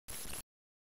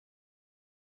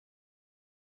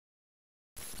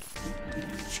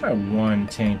Try one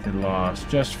Tainted Lost,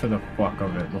 just for the fuck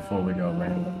of it, before we go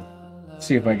random.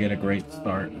 See if I get a great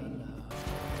start.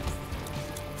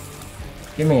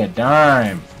 Give me a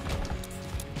dime!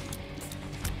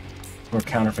 Or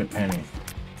counterfeit penny.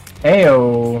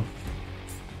 Ayo!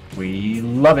 We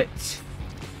love it!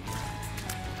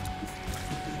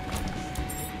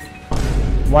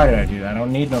 Why did I do that? I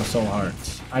don't need no soul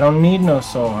hearts. I don't need no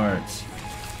soul hearts.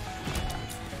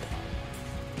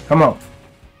 Come on.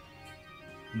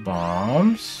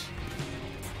 Bombs?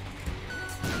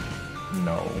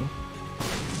 No.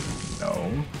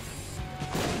 No.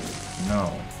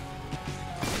 No.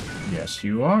 Yes,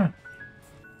 you are.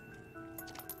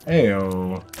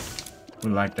 Ayo. We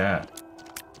like that.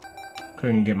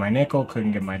 Couldn't get my nickel,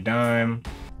 couldn't get my dime.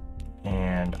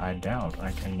 And I doubt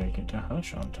I can make it to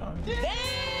Hush on time.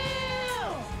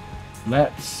 Damn!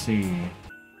 Let's see.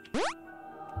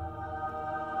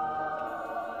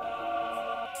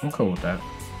 I'm cool with that.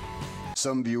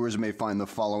 Some viewers may find the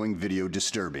following video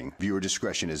disturbing. Viewer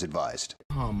discretion is advised.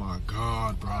 Oh my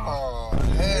god, bro. Oh,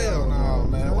 hell no,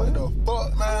 man. What the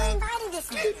fuck, man?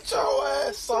 Get your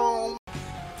ass on.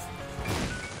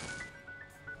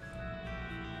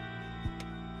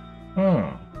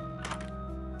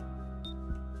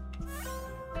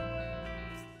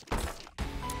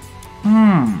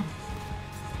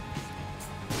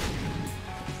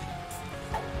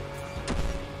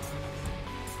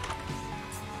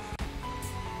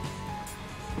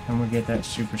 Can we get that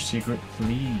super secret,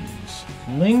 please?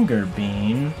 Linger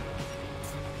bean.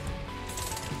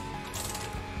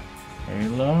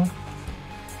 Halo.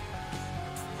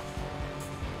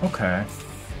 Okay.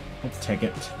 We'll take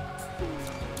it.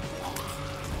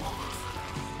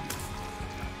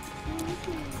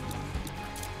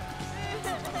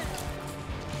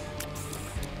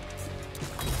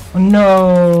 Oh,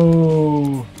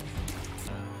 no!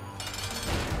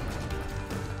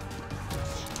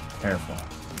 Careful.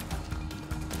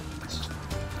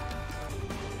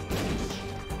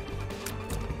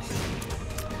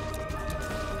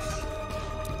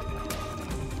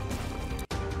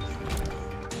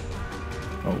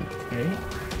 Okay.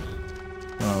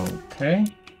 Okay.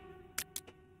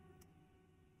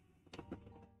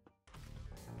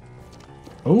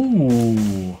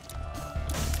 Ooh.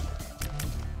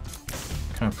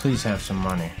 Can I please have some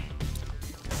money?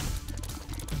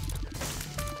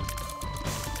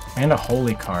 And a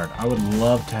holy card. I would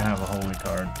love to have a holy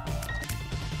card.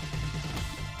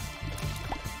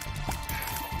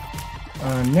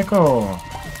 Nickel.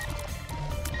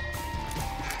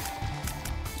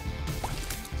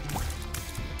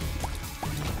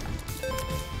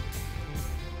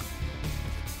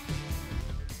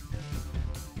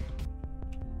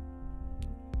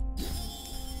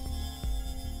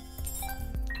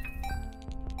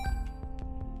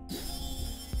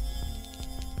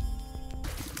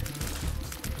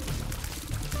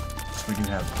 We do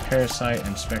have Parasite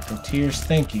and Spectral Tears.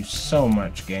 Thank you so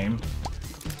much, game.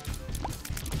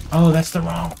 Oh, that's the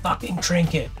wrong fucking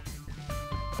trinket.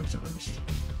 What's it released?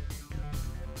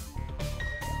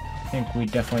 I think we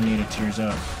definitely need a Tears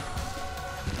Up.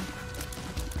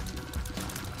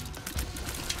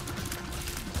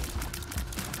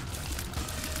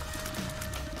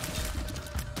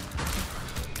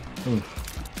 Ooh,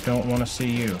 don't want to see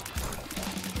you.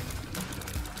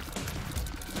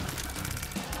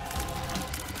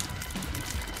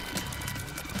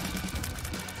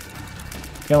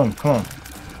 Kill him, come on.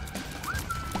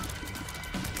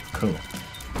 Cool.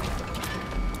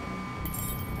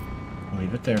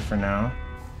 Leave it there for now.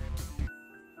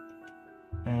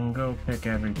 And go pick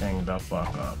everything the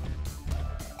fuck up.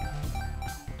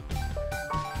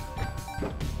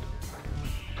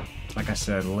 Like I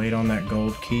said, late on that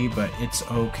gold key, but it's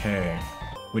okay.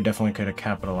 We definitely could have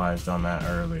capitalized on that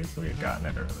early if we had gotten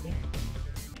it early.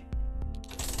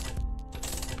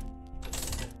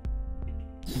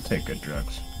 We'll take good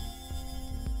drugs.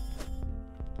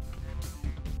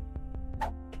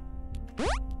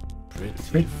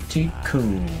 Pretty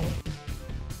cool.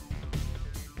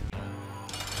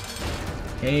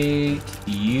 Hate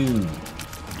you.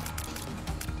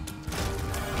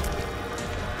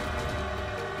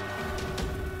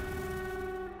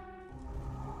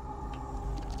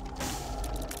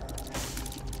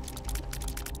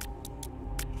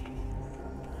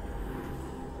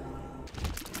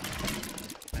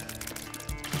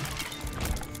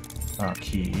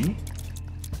 Key.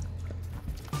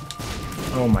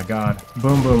 Oh my god.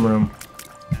 Boom boom room.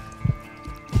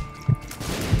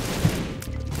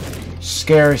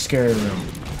 Scary, scary room.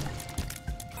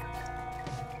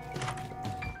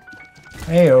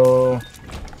 Heyo.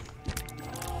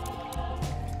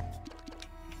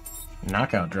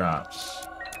 Knockout drops.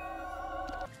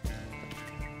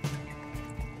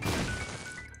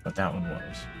 that one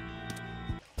was.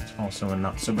 It's also a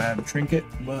not so bad trinket,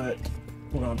 but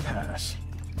we're gonna pass.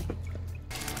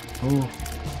 Ooh.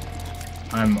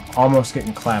 I'm almost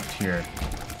getting clapped here.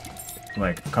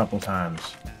 Like a couple times.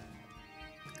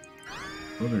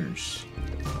 Boogers.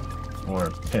 Or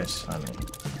piss, I mean.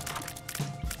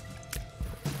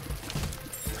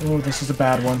 Oh, this is a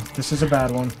bad one. This is a bad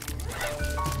one.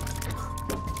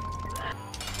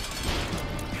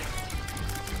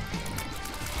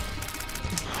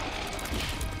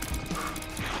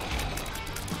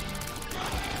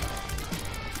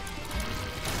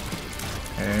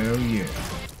 Hell yeah.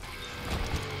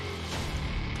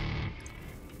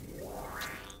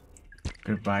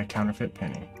 Goodbye, counterfeit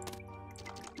penny.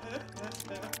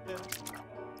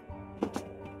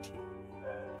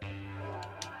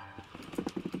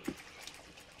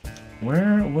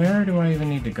 Where do I even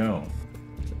need to go?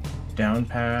 Down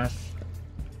path.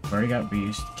 Already got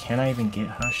beast. Can I even get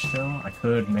hush still? I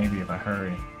could maybe if I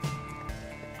hurry.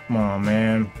 Come on,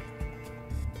 man.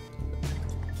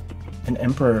 An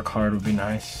emperor card would be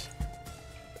nice.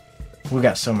 We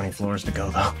got so many floors to go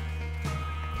though.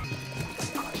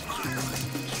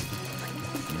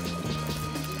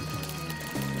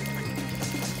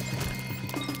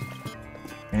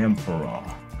 Emperor.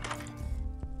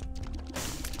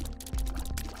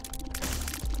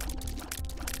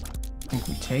 I think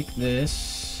we take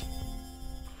this.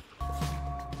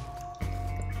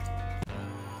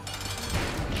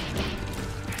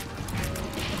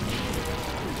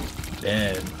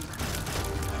 Dead.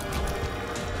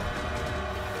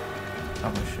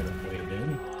 Probably should have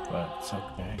waited, but it's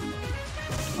okay.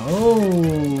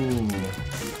 Oh!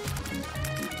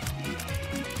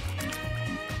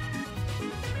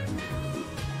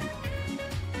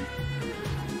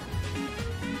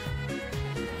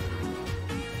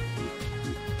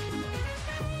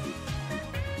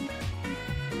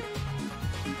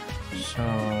 So...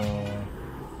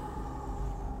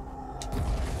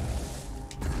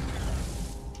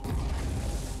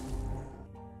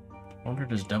 I wonder,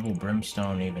 does double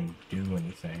brimstone even do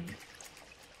anything?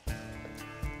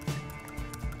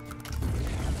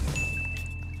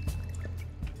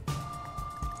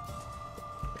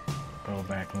 Go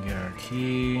back and get our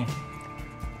key.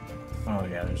 Oh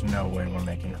yeah, there's no way we're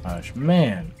making hush.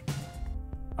 Man,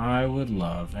 I would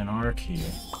love an R key.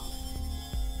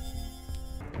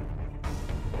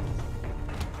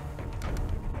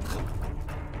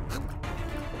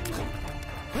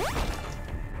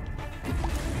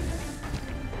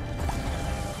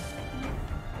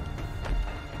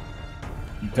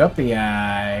 Guppy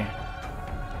eye.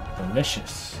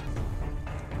 Delicious.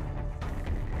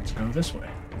 Let's go this way.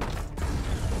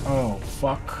 Oh,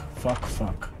 fuck. Fuck,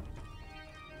 fuck.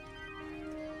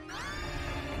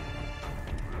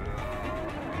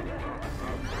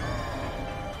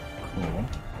 Cool.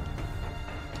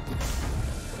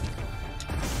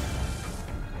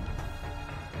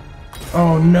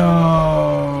 Oh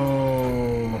no!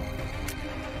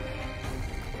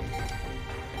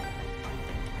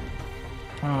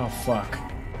 Oh fuck.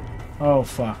 Oh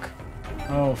fuck.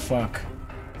 Oh fuck.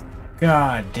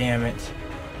 God damn it.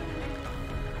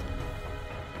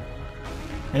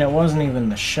 And it wasn't even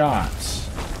the shots.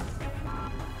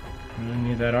 I really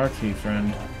need that R key,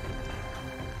 friend.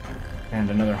 And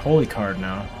another holy card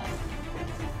now.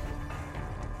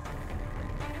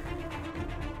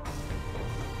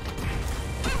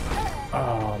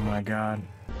 Oh my god.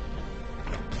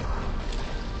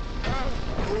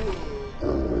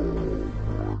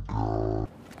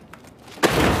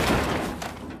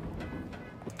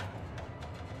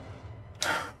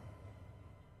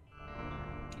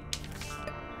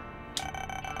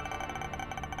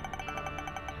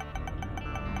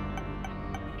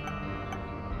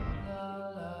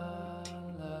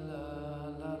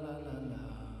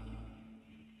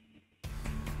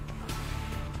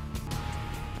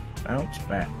 Bounce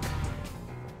back.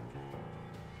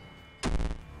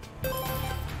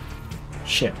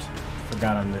 Shit.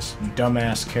 Forgot on this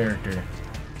dumbass character.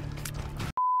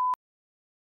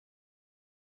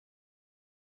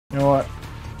 You know what?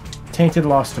 Tainted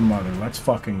Lost a mother. Let's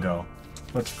fucking go.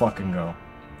 Let's fucking go.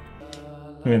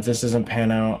 I mean, if this doesn't pan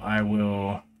out, I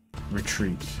will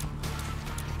retreat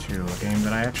to a game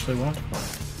that I actually want to play.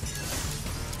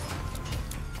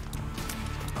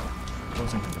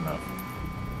 Wasn't good enough.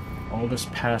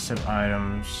 Oldest passive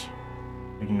items,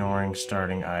 ignoring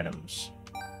starting items.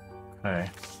 Okay.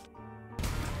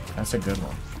 That's a good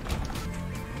one.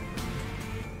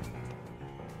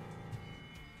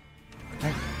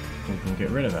 Okay. We can get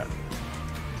rid of that.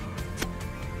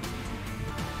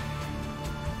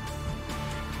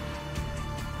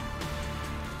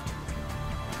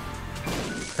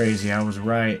 crazy. I was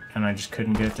right, and I just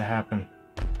couldn't get it to happen.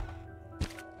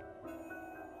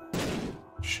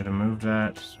 Should have moved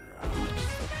that.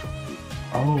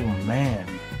 Oh, man.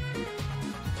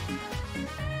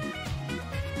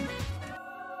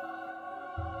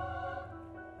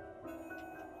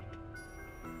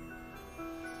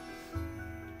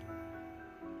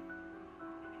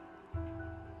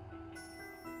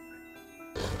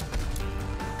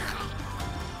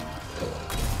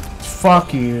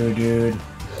 Fuck you, dude.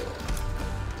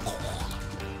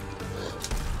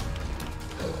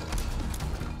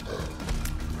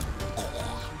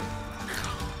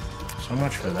 So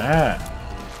much for that.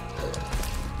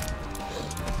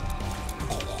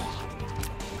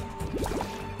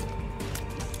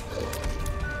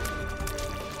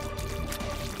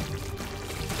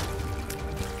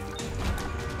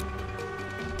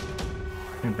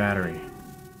 New battery.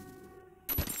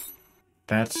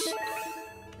 That's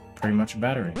pretty much a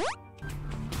battery.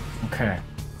 Okay.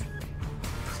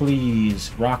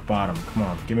 Please, rock bottom. Come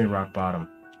on, give me rock bottom.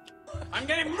 I'm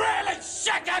getting really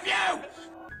sick of you!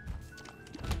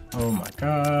 Oh my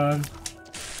god.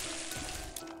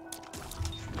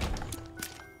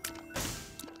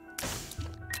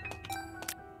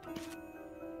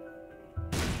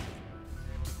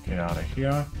 Get out of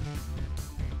here.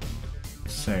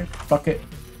 Say, fuck it.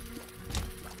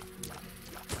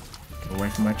 Get away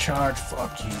from my charge.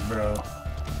 Fuck you, bro.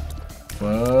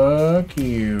 Fuck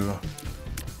you.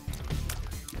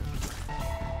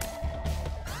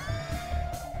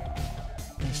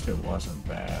 At least it wasn't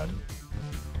bad.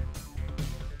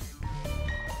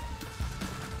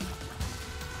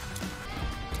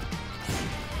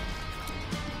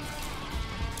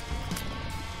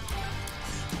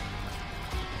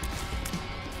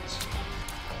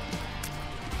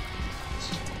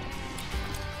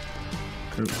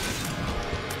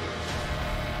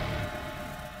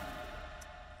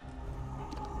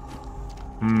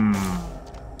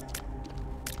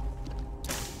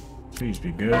 Please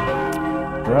be good.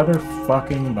 Brother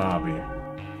fucking Bobby.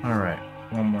 Alright,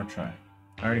 one more try.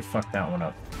 I already fucked that one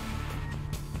up.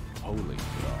 Holy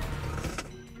God.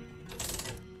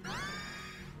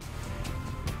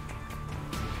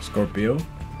 Scorpio.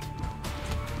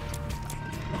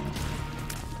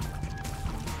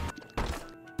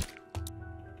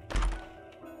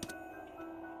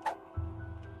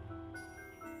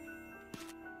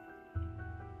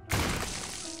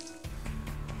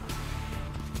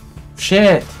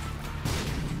 Shit!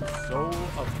 Soul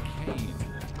of Cain.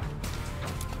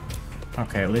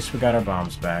 Okay, at least we got our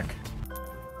bombs back.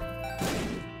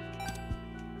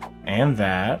 And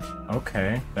that.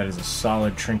 Okay, that is a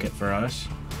solid trinket for us.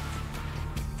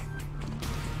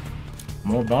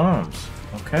 More bombs.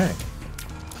 Okay.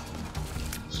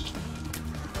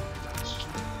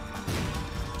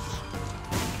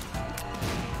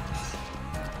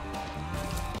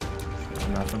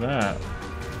 Enough of that.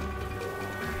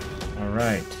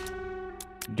 Alright.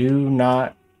 Do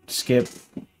not skip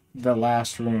the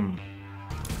last room.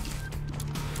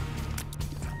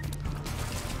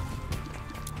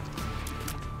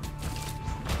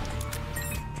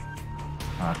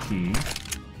 Key.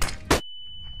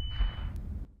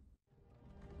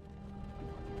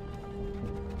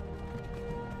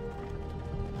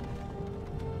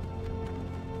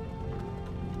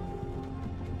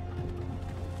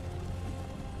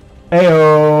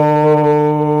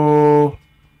 Heyo!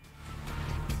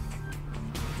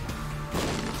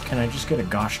 Can I just get a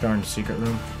gosh darn secret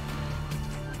room?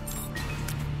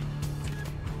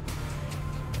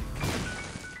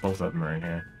 Both of them are in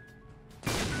here.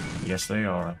 Yes, they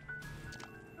are.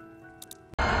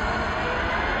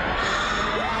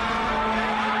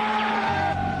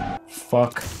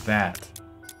 Fuck that.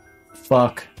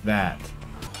 Fuck that.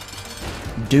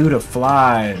 Dude of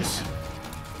flies.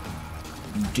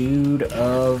 Dude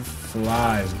of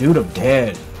flies. Dude of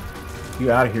dead.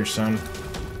 You out of here, son.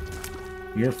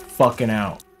 You're fucking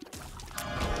out.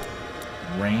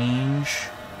 Range.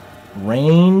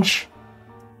 Range.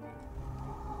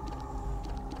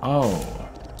 Oh.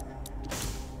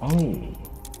 Oh.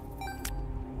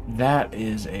 That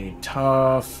is a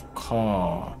tough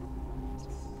call.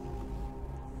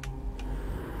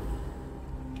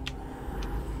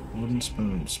 Wooden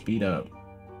spoon, speed up.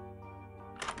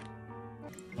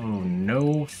 Oh,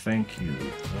 no, thank you.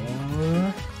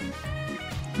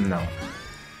 No.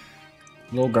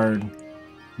 Little guard.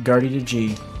 Guardy to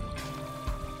G.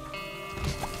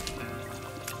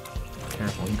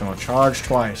 Careful, he's gonna charge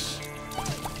twice.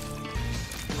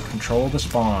 Control the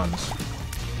spawns.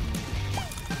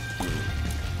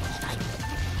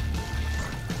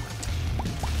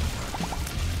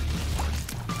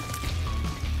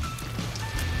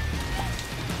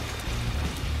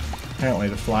 Apparently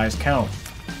the flies count.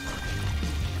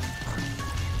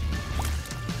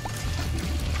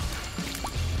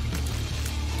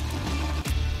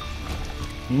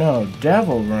 No,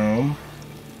 devil room.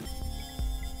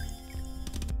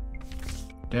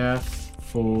 Death,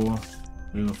 Fool,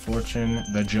 Wheel of Fortune,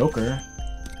 the Joker.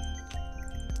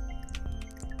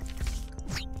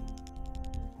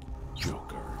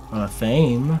 A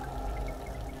theme.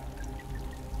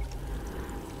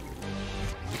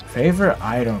 Favorite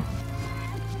item.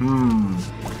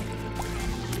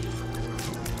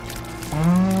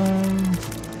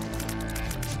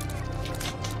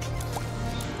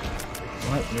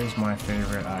 What is my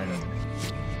favorite item?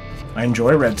 I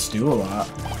enjoy red stew a lot.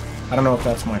 I don't know if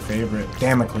that's my favorite.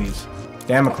 Damocles.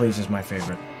 Damocles is my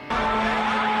favorite.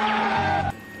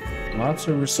 Lots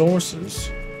of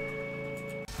resources.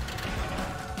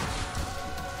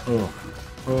 Oh.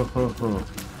 Oh, oh, oh.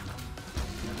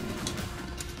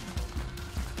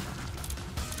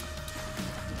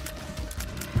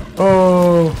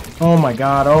 Oh my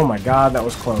god, that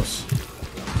was close.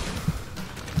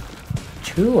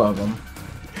 2 of them.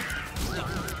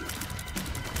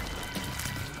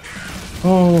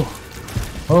 Oh,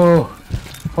 oh,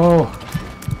 oh,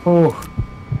 oh.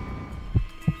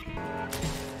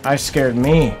 I scared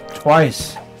me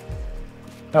twice.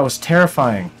 That was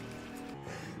terrifying.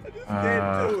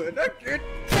 I can't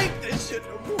take this shit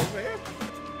no more, man.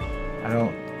 I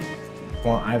don't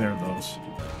want either of those.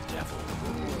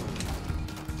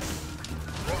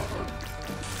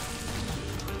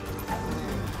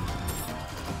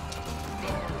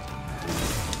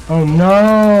 Oh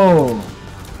no!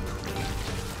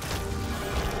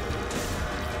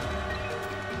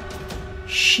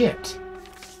 Shit.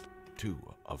 2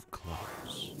 of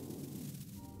clubs.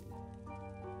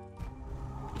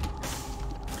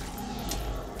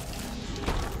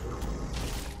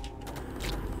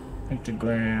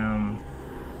 Pentagram.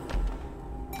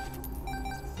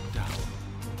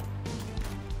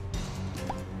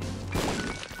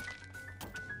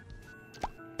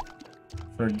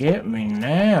 Forget me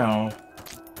now.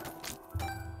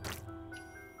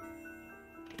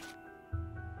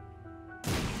 I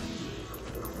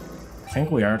think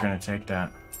we are gonna take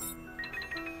that.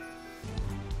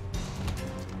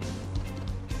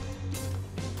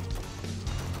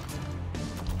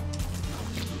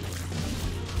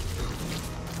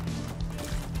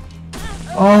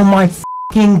 Oh my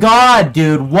fucking god,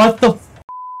 dude! What the f